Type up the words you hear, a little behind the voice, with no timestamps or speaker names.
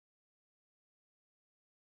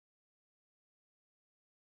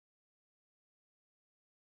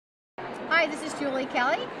Hi, this is Julie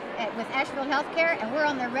Kelly with Asheville Healthcare, and we're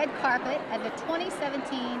on the red carpet at the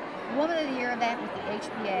 2017 Woman of the Year event with the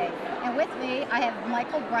HBA. And with me, I have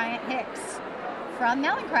Michael-Bryant Hicks from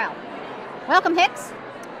Mallinckrodt. Welcome, Hicks.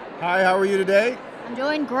 Hi, how are you today? I'm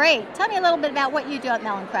doing great. Tell me a little bit about what you do at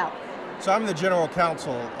Mallinckrodt. So I'm the general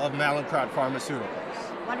counsel of Mallinckrodt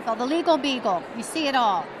Pharmaceuticals. Wonderful. The legal beagle. You see it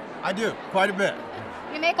all. I do, quite a bit.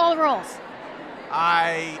 You make all the rules.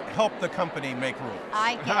 I help the company make rules.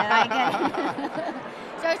 I get it.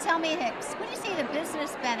 So tell me, Hicks, what do you see the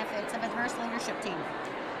business benefits of a diverse leadership team?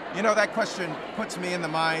 You know, that question puts me in the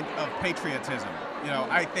mind of patriotism.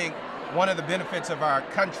 I think one of the benefits of our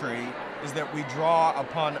country is that we draw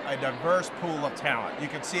upon a diverse pool of talent. You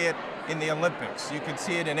can see it in the Olympics. You can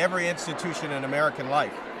see it in every institution in American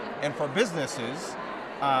life. And for businesses,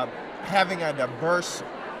 having a diverse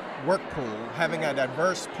work pool, having a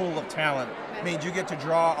diverse pool of talent means you get to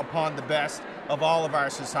draw upon the best of all of our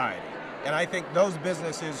society. And I think those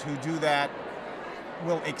businesses who do that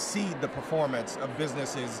will exceed the performance of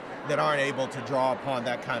businesses that aren't able to draw upon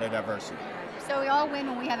that kind of diversity. So we all win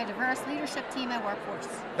when we have a diverse leadership team and workforce.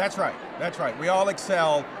 That's right. That's right. We all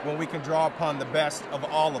excel when we can draw upon the best of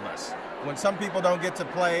all of us. When some people don't get to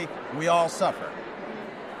play, we all suffer.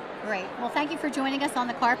 Great. Well, thank you for joining us on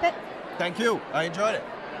the carpet. Thank you. I enjoyed it.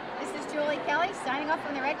 This is Julie Kelly signing off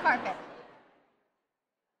from the red carpet.